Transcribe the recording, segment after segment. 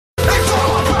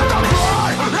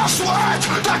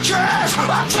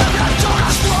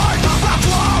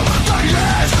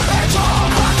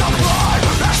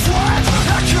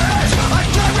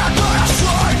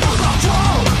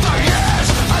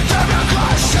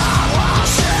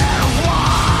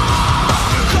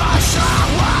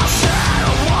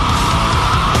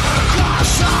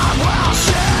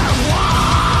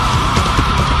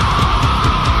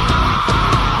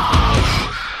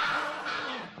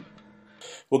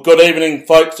good evening,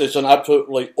 folks. It's an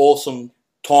absolutely awesome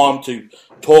time to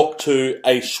talk to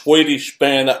a Swedish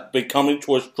band that will be coming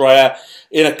to Australia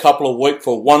in a couple of weeks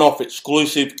for a one-off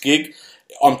exclusive gig.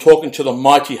 I'm talking to the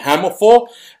mighty Hammerfall.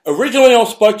 Originally, I was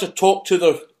supposed to talk to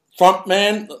the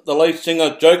frontman, the lead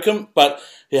singer, Joachim, but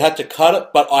he had to cut it.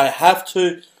 But I have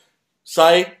to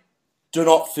say, do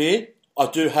not fear. I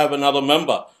do have another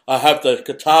member. I have the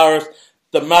guitarist,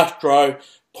 the maestro,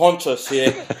 Pontus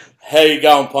here. How you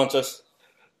going, Pontus?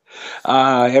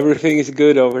 Everything is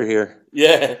good over here.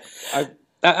 Yeah.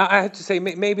 I have to say,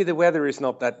 maybe the weather is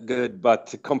not that good,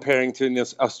 but comparing to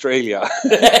Australia.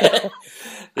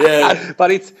 Yeah.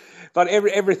 But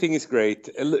everything is great.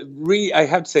 I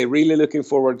have to say, really looking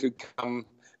forward to come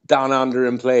down under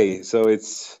and play. So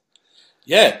it's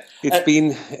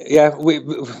been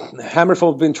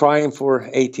Hammerfall been trying for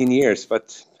 18 years,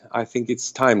 but I think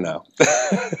it's time now.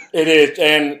 It is,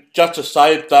 and just to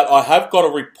say that I have got a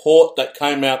report that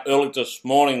came out early this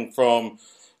morning from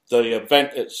the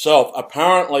event itself.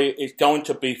 Apparently, it's going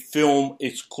to be filmed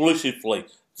exclusively,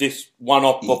 this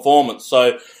one-off performance.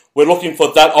 So we're looking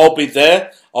for that. I'll be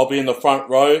there. I'll be in the front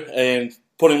row and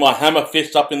putting my hammer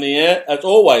fist up in the air, as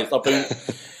always. But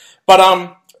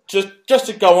just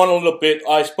to go on a little bit,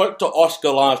 I spoke to Oscar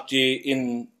last year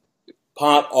in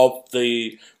part of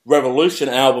the Revolution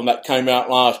album that came out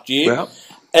last year. Well,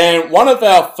 and one of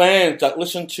our fans that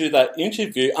listened to that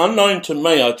interview, unknown to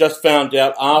me, I just found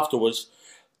out afterwards,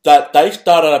 that they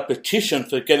started a petition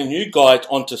for getting you guys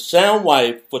onto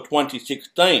Soundwave for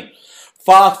 2016.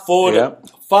 Fast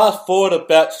forward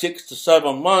about 6 to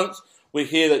 7 months, we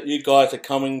hear that you guys are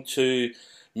coming to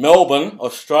Melbourne,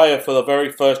 Australia, for the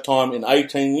very first time in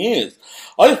 18 years.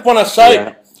 I just want to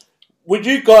say, would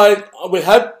you guys, we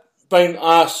have been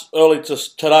asked early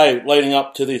today, leading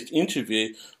up to this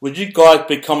interview, would you guys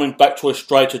be coming back to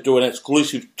Australia to do an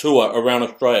exclusive tour around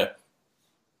Australia?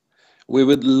 We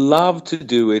would love to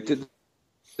do it.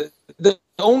 The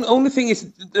only thing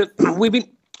is that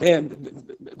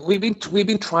we've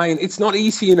been trying. It's not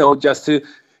easy, just to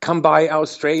come by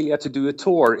Australia to do a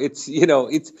tour.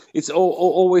 It's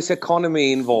always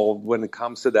economy involved when it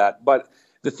comes to that. But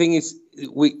the thing is,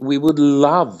 we would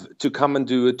love to come and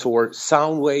do a tour,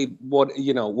 Soundwave,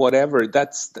 whatever.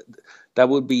 That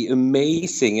would be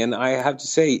amazing. And I have to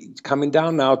say, coming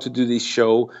down now to do this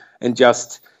show and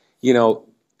just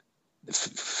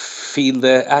feel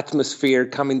the atmosphere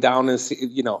coming down and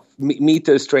see, meet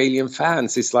the Australian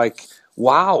fans is like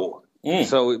wow.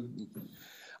 So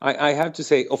I have to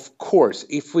say, of course,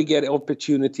 if we get an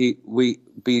opportunity, we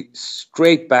be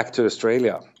straight back to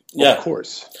Australia. Yeah, of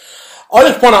course. I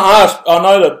just want to ask, I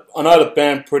know the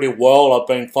band pretty well. I've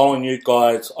been following you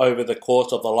guys over the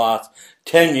course of the last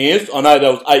 10 years. I know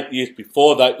there was 8 years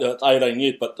before that, that's 18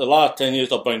 years, but the last 10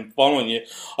 years I've been following you.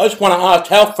 I just want to ask,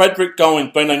 how's Frederick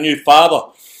going, being a new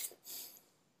father?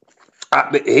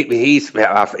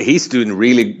 He's doing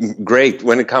really great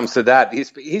when it comes to that.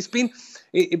 He's been,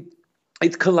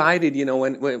 it collided,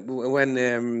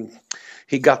 when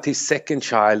he got his second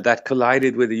child, that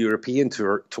collided with the European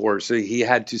tour, so he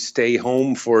had to stay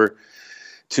home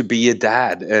to be a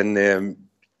dad, and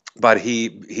but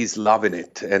he's loving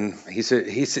it, and he's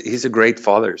a great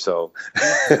father. So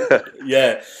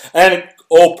yeah, and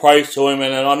all praise to him.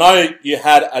 And I know you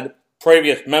had a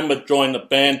previous member join the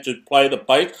band to play the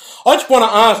bass. I just want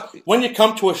to ask, when you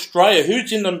come to Australia,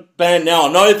 who's in the band now?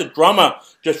 I know the drummer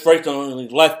just recently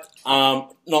left,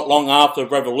 not long after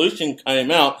Revolution came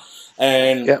out.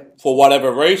 And for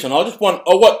whatever reason, I've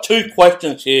got two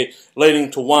questions here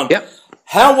leading to one. Yep.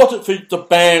 How was it for the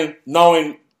band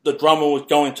knowing the drummer was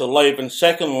going to leave? And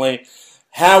secondly,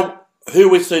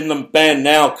 who is in the band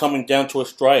now coming down to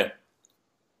Australia?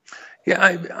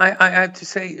 Yeah, I have to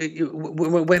say,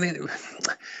 when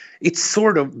it's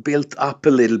sort of built up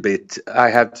a little bit, I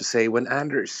have to say, when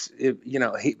Anders,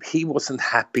 he wasn't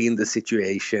happy in the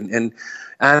situation, and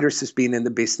Anders has been in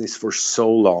the business for so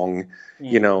long,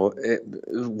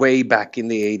 way back in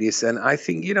the 80s, and I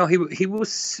think,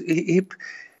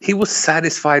 he was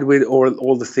satisfied with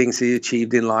all the things he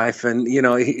achieved in life, and, he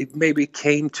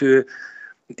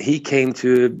came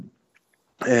to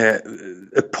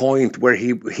a point where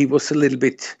he was a little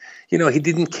bit, he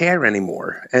didn't care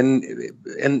anymore, and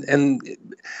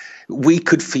we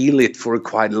could feel it for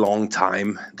quite a long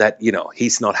time that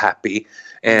he's not happy,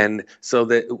 and so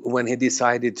that when he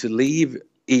decided to leave,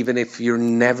 even if you're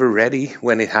never ready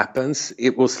when it happens,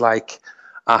 it was like,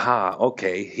 aha,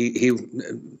 okay, he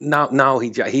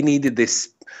needed this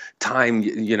time,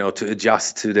 to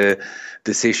adjust to the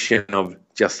decision of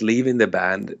just leaving the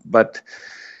band, but.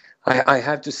 I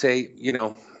have to say,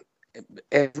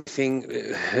 everything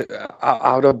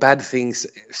out of bad things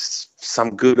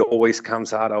some good always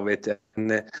comes out of it.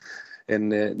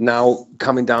 And now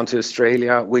coming down to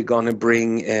Australia, we're going to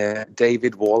bring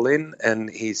David Wallin, and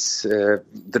he's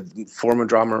the former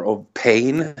drummer of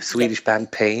Pain, Swedish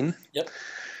band Pain. Yep.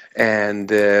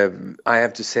 And I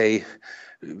have to say,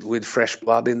 with fresh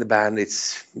blood in the band,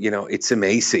 it's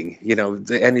amazing.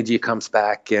 The energy comes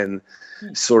back, and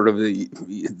sort of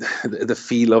the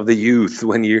feel of the youth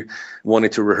when you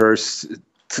wanted to rehearse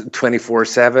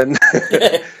 24/7.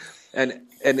 And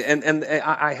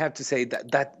I have to say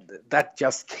that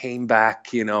just came back.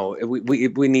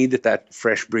 We needed that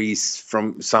fresh breeze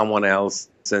from someone else,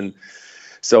 and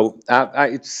so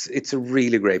it's a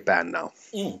really great band now.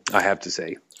 I have to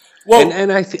say. Well,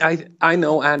 and I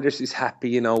know Anders is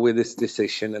happy, with his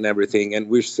decision and everything, and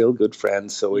we're still good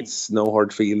friends, so it's no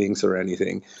hard feelings or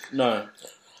anything. No,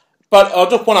 but I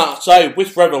just want to say,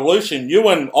 with Revolution, you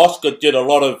and Oscar did a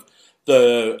lot of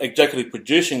the executive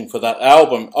producing for that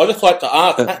album. I'd just like to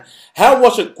ask, how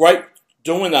was it great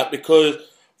doing that? Because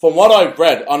from what I've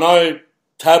read, I know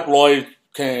tabloids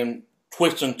can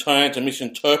twist and turn to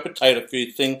misinterpret a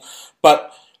few things,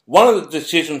 but one of the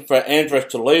decisions for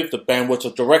Andres to leave the band was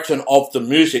the direction of the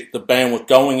music the band was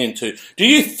going into. Do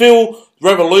you feel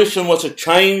Revolution was a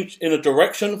change in a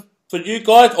direction for you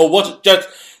guys, or was it just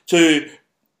to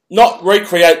not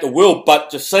recreate the wheel, but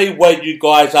to see where you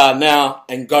guys are now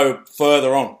and go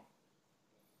further on?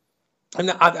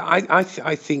 And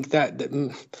I think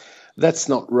that's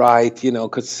not right,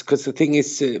 because the thing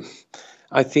is,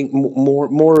 I think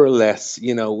more or less,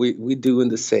 we're doing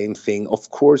the same thing. Of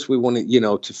course, we want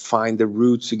to find the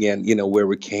roots again, where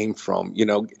we came from,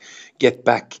 get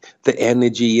back the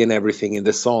energy and everything in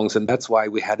the songs. And that's why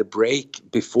we had a break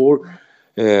before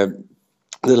the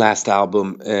last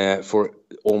album for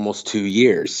almost 2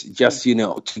 years, just,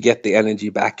 to get the energy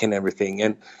back and everything.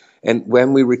 And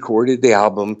when we recorded the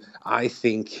album, I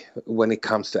think when it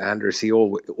comes to Anders, he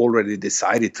already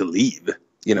decided to leave.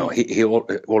 He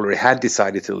already had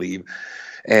decided to leave,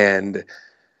 and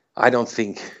I don't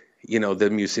think the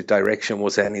music direction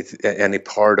was any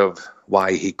part of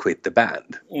why he quit the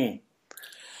band.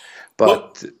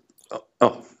 But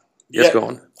go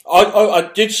on. I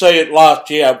did see it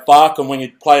last year at Barking, when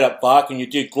you played at Barking. You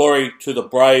did "Glory to the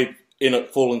Brave" in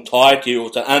its full entirety. It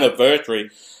was an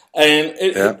anniversary, and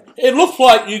it looks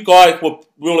like you guys were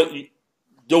really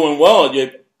doing well. You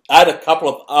had a couple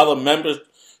of other members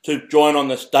to join on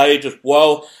the stage as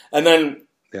well, and then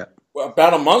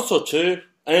about a month or two,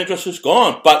 Andres is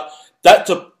gone. But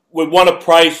we want to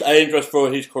praise Andres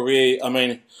for his career. I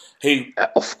mean,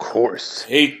 of course,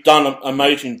 he's done an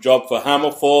amazing job for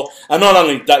Hammerfall, and not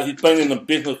only that, he's been in the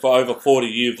business for over 40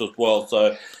 years as well.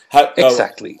 So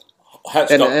exactly,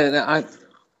 exactly.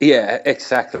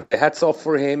 Hats off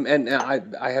for him, and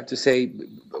I have to say,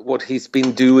 what he's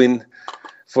been doing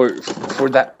for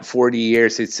that 40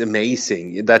 years, it's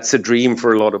amazing. That's a dream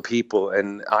for a lot of people,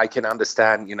 and I can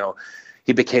understand.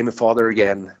 He became a father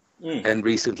again, and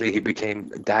recently he became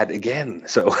dad again.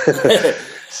 So,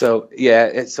 so he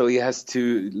has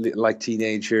two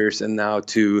teenagers and now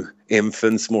 2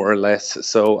 infants, more or less.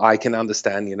 So I can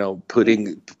understand,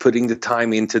 putting the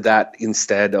time into that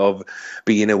instead of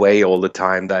being away all the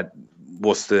time. That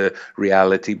was the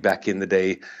reality back in the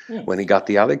day when he got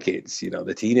the other kids,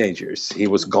 the teenagers. He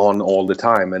was gone all the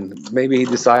time, and maybe he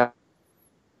decided,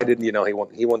 he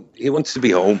wants to be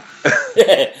home.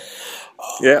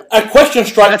 Yeah. A question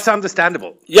strikes. That's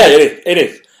understandable. Yeah, it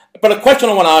is. But a question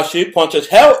I want to ask you, Pontus,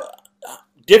 how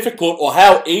difficult or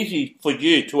how easy for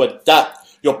you to adapt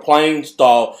your playing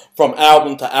style from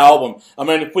album to album? I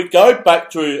mean, if we go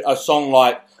back to a song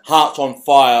like Hearts on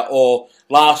Fire or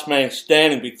Last Man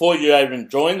Standing before you even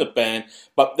joined the band,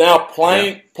 but now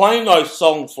playing those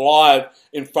songs live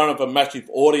in front of a massive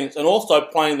audience, and also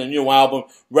playing the new album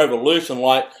Revolution.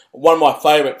 Like, one of my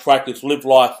favourite tracks is Live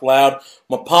Life Loud.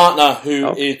 My partner,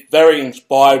 who is very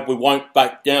inspired, We Won't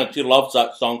Back Down, she loves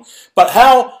that song. But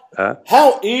how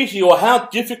easy or how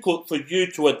difficult for you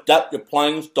to adapt your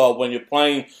playing style when you're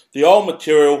playing the old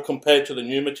material compared to the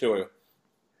new material?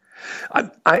 I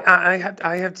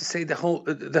have to say the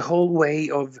whole way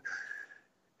of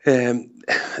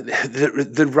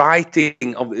the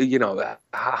writing of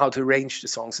how to arrange the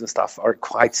songs and stuff are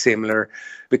quite similar,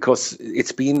 because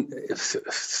it's been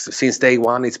since day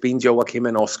one, it's been Joachim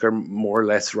and Oscar more or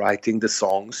less writing the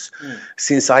songs.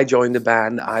 Since I joined the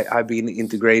band, I've been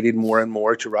integrated more and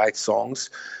more to write songs,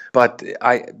 but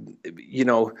I'm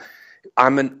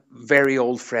a very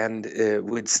old friend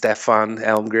with Stefan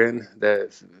Elmgren,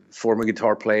 the former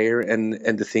guitar player,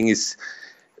 and the thing is,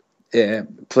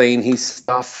 playing his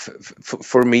stuff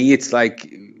for me, it's like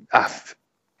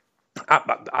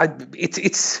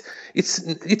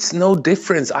it's no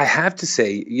difference. I have to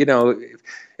say,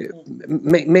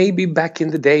 maybe back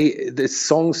in the day the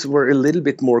songs were a little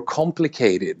bit more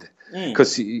complicated,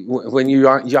 because when you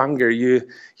are younger, you're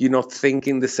not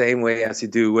thinking the same way as you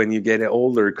do when you get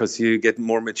older, because you get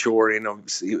more mature in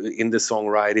the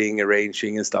songwriting,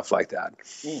 arranging, and stuff like that.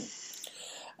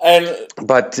 And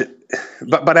but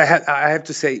I have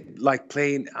to say, like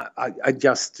playing, I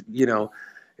just you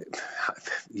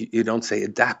don't say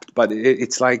adapt, but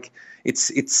it's like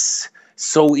it's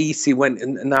so easy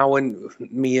when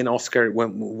me and Oscar,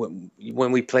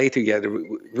 when we play together,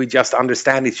 we just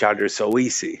understand each other so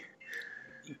easy.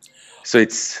 So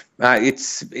it's I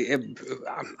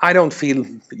don't feel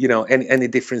any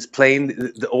difference playing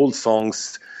the old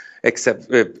songs, except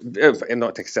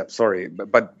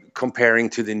but comparing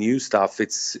to the new stuff,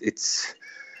 it's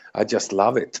I just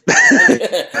love it.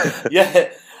 Yeah.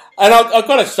 And I've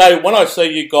got to say, when I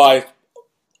see you guys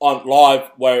on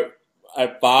live, where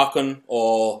at Barkin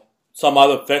or some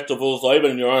other festivals, or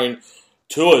even your own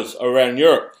tours around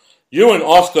Europe, you and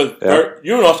Oscar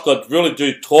really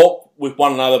do talk with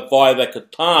one another via the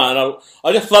guitar, and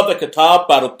I just love the guitar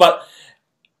battle. But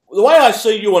the way I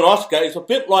see you and Oscar is a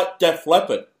bit like Def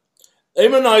Leppard.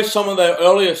 Even though some of their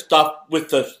earlier stuff with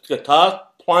the guitar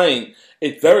playing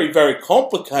is very, very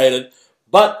complicated,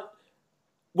 but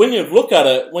when you look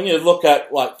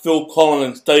at like Phil Collins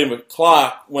and Steve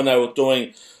Clark when they were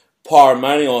doing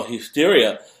Pyromania or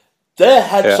Hysteria, they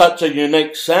had such a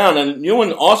unique sound, and you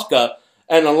and Oscar,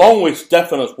 and along with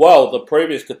Stefan as well, the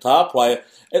previous guitar player,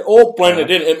 it all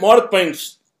blended in. It might have been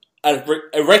a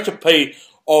recipe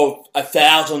of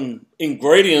 1,000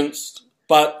 ingredients,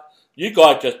 but you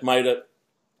guys just made it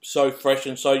so fresh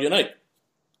and so unique.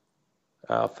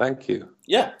 Thank you.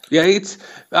 Yeah. It's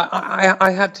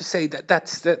I have to say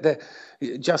that's the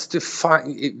just to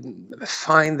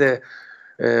find the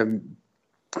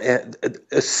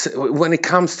when it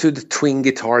comes to the twin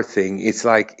guitar thing, it's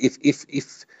like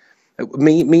if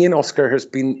me and Oscar has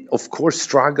been, of course,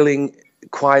 struggling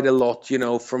quite a lot,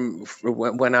 from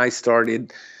when I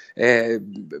started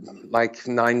like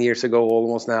 9 years ago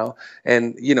almost now,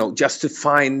 and just to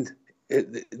find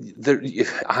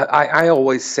I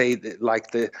always say that,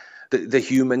 like the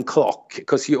human clock,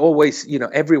 because you always,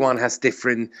 everyone has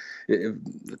different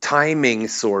timing,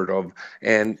 sort of,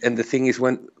 and the thing is,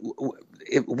 when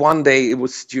one day it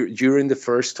was during the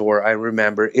first tour, I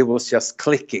remember it was just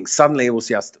clicking. Suddenly it was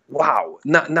just wow.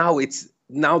 Now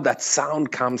that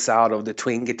sound comes out of the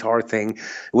twin guitar thing,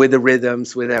 with the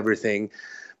rhythms, with everything,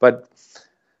 but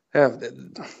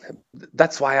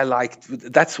that's why I like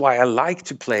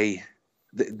to play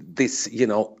this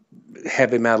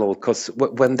heavy metal, because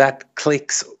when that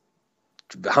clicks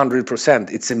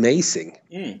 100%, it's amazing.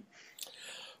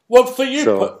 Well, for you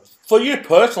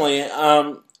personally,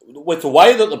 with the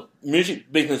way that the music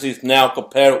business is now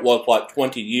compared to what it was like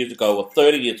 20 years ago or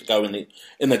 30 years ago in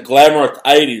the glamorous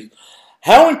 80s,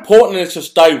 how important is it to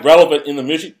stay relevant in the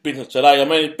music business today? I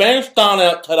mean, if bands starting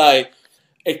out today,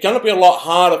 it's going to be a lot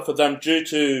harder for them due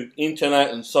to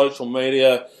internet and social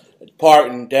media,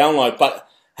 pirate and download. But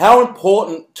how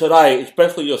important today,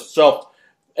 especially yourself,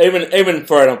 even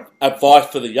for an advice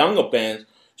for the younger bands,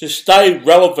 to stay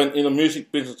relevant in the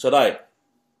music business today?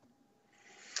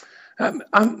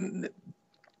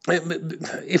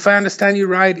 If I understand you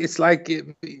right, it's like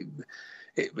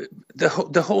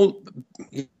the whole,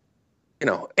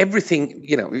 everything,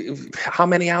 how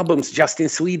many albums just in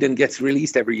Sweden gets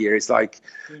released every year? It's like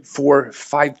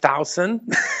 4,000-5,000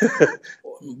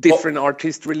 different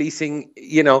artists releasing,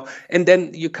 and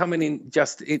then you coming in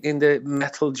just in the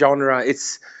metal genre.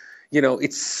 It's,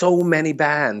 it's so many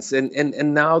bands,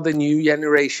 and now the new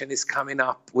generation is coming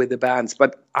up with the bands.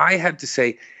 But I have to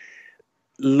say,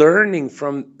 learning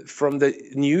from the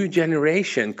new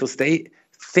generation, because they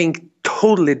think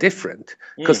totally different,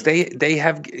 because they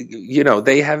have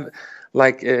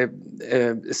like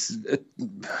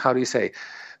how do you say,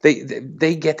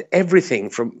 they get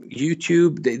everything from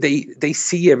YouTube. They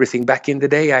see everything. Back in the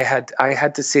day, I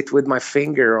had to sit with my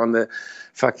finger on the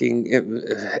fucking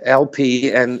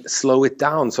LP and slow it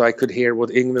down so I could hear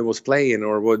what Yngwie was playing,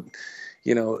 or what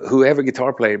whoever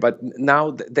guitar player. But now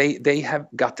they have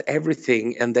got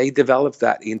everything, and they develop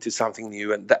that into something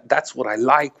new, and that's what I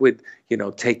like with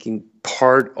taking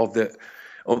part of the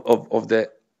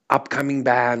upcoming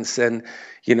bands and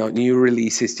new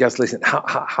releases. Just listen,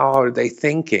 how are they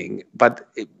thinking? But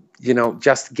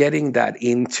just getting that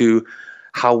into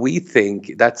how we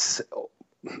think, that's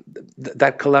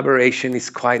that collaboration is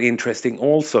quite interesting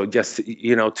also, just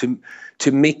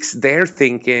to mix their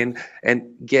thinking and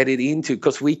get it into,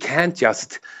 because we can't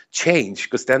just change,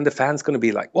 because then the fan's going to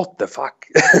be like, what the fuck.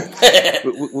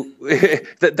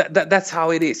 That's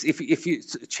how it is. If you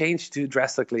change too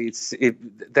drastically,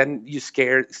 then you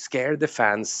scare the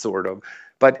fans sort of.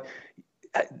 But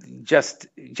just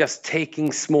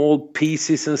taking small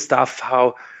pieces and stuff,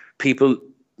 how people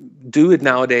do it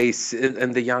nowadays,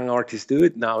 and the young artists do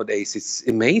it nowadays, it's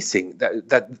amazing.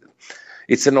 That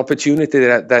it's an opportunity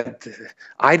that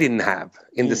I didn't have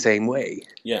in the same way.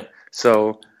 Yeah.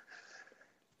 So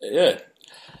yeah.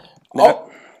 I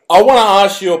want to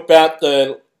ask you about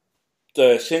the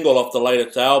single off the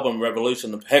latest album,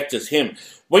 Revolution of Hector's Hymn.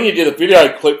 When you did a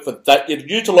video clip for that, you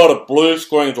used a lot of blue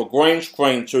screens or green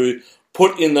screen to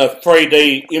put in the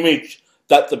 3D image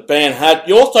that the band had.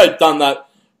 You also done that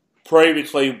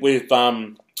previously with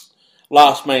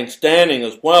Last Man Standing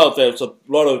as well. There was a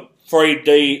lot of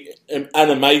 3D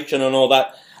animation and all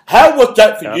that. How was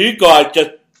that for you guys,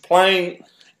 just playing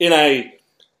in a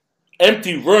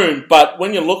empty room, but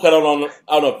when you look at it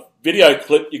on a video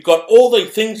clip, you've got all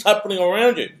these things happening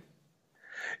around you?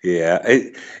 Yeah,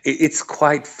 it's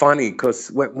quite funny,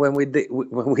 because when we did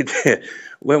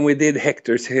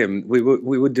Hector's Hymn, we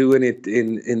were doing it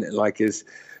in like his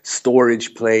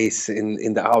storage place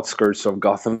in the outskirts of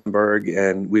Gothenburg,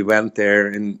 and we went there,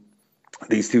 and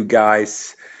these two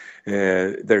guys,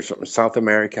 they're from South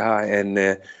America,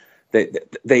 and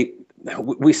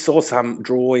we saw some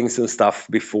drawings and stuff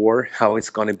before how it's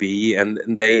going to be,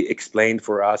 and they explained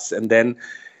for us, and then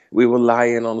we were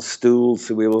lying on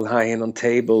stools, we were lying on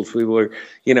tables, we were,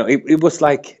 it was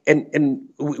like, and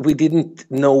we didn't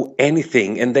know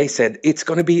anything, and they said, it's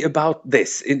going to be about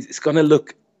this, it's going to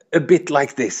look a bit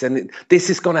like this, and this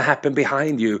is going to happen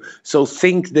behind you, so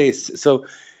think this. So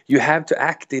you have to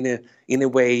act in a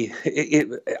way,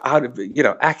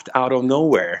 act out of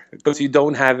nowhere, because you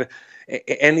don't have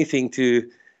anything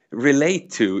to relate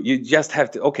to. You just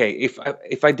have to, okay,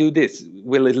 if I do this,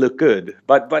 will it look good?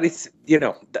 But it's,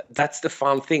 that's the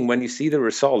fun thing. When you see the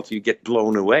result, you get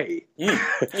blown away. Yeah.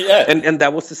 and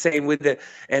that was the same with the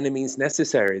Enemies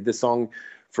Necessary, the song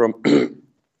from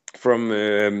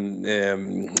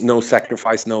No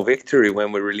Sacrifice, No Victory.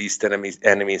 When we released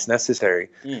Enemies Necessary,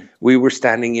 we were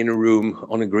standing in a room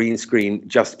on a green screen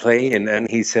just playing, and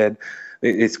he said,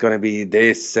 it's going to be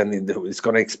this, and it's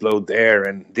going to explode there,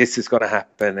 and this is going to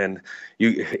happen, and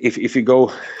if you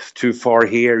go too far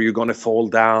here, you're going to fall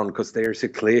down, because there's a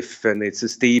cliff, and it's a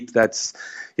steep that's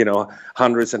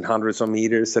hundreds and hundreds of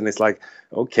meters, and it's like,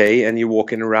 okay, and you're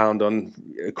walking around on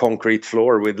a concrete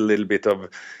floor with a little bit of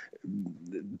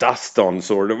dust on,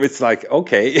 sort of. It's like,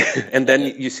 okay. And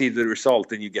then you see the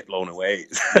result and you get blown away.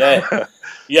 Yeah,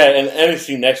 and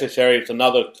Anything Necessary is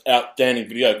another outstanding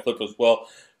video clip as well.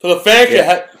 For the fans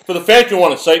you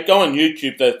want to see, go on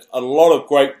YouTube. There's a lot of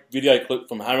great video clips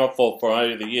from Hammerfall for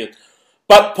over the years.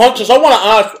 But Pontus, I want to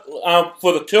ask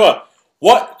for the tour,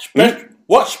 what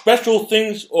special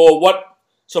things or what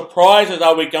surprises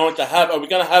are we going to have? Are we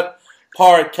going to have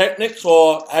pyrotechnics,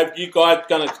 or have you guys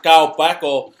going to scale back,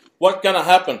 or what's going to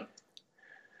happen?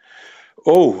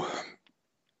 Oh,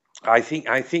 I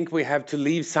think we have to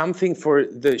leave something for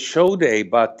the show day,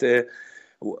 but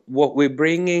what we're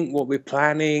bringing, what we're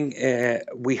planning,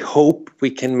 we hope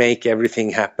we can make everything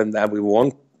happen that we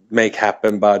want make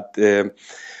happen, but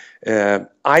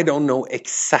I don't know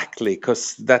exactly,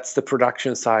 because that's the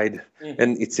production side,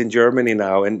 and it's in Germany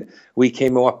now, and we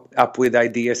came up with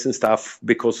ideas and stuff,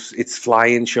 because it's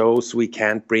fly-in shows, we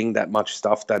can't bring that much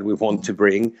stuff that we want to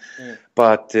bring,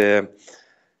 but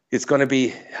it's going to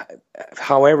be,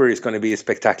 however, it's going to be a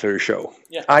spectacular show.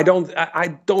 Yeah. I don't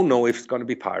know if it's going to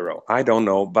be pyro. I don't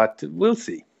know, but we'll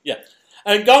see. Yeah.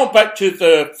 And going back to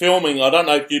the filming, I don't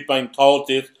know if you've been told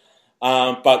this,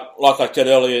 but like I said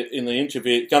earlier in the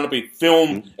interview, it's going to be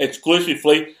filmed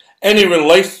exclusively. Any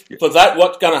release for that,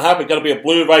 what's going to happen? Going to be a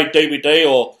Blu-ray, DVD,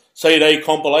 or CD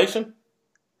compilation?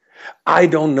 I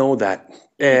don't know that.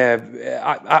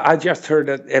 I just heard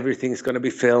that everything's going to be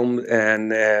filmed,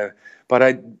 and but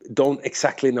I don't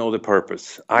exactly know the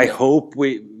purpose. I hope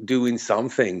we're doing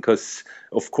something, because,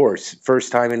 of course,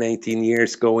 first time in 18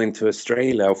 years going to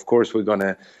Australia, of course we're going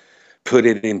to put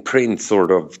it in print,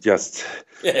 sort of, just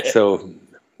so,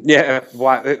 yeah,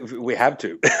 we have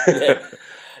to.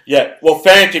 Yeah, well,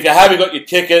 fans, if you haven't got your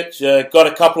tickets, got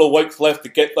a couple of weeks left to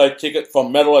get those tickets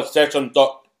from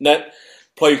metalobsession.net.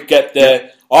 Please get there.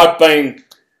 Yeah. I've been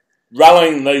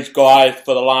rallying these guys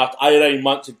for the last 18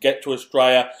 months to get to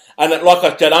Australia. And like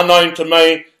I said, unknown to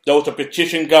me, there was a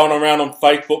petition going around on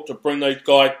Facebook to bring these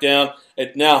guys down.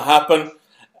 It now happened.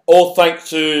 All thanks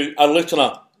to a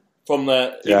listener from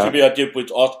the interview I did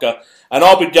with Oscar, and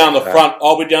I'll be down the front.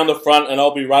 I'll be down the front, and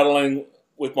I'll be rattling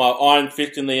with my iron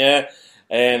fist in the air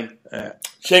and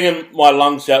singing my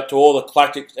lungs out to all the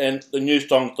classics and the new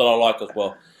songs that I like as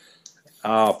well.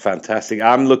 Oh, fantastic!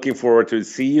 I'm looking forward to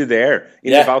see you there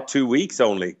in about 2 weeks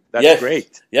only. That's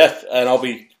great. Yes, and I'll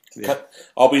be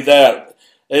there.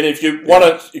 And if you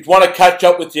want to catch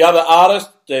up with the other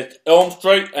artists, there's Elm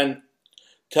Street and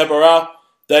Tabarau.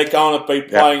 They're going to be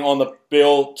playing on the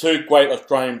bill. Two great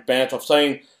Australian bands. I've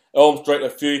seen Elm Street a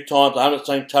few times. I haven't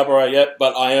seen Tabarau yet,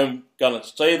 but I am going to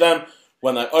see them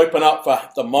when they open up for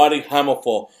the mighty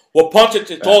Hammerfall. Well, Pontus,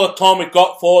 it's all the time we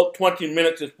got for 20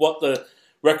 minutes is what the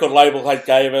record label has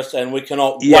gave us, and we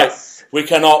cannot wait. We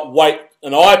cannot wait,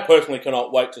 and I personally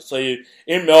cannot wait to see you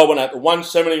in Melbourne at the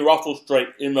 170 Russell Street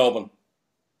in Melbourne.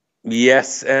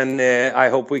 Yes, and I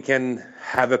hope we can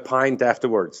have a pint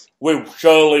afterwards. We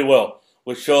surely will.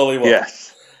 We surely will.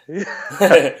 Yes. All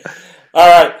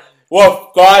right.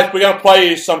 Well, guys, we're going to play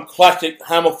you some classic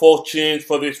Hammerfall tunes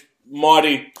for this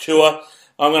mighty tour.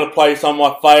 I'm going to play some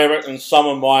of my favourite and some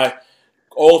of my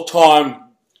all-time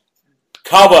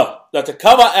cover. That's a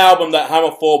cover album that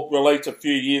Hammerfall released a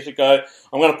few years ago.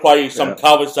 I'm going to play you some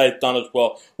covers they've done as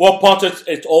well. Well, Pontus,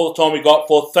 it's all the time we got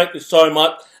for. Thank you so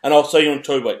much, and I'll see you in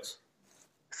 2 weeks.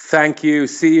 Thank you.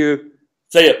 See you.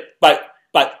 See you. Bye.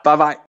 Bye. Bye-bye.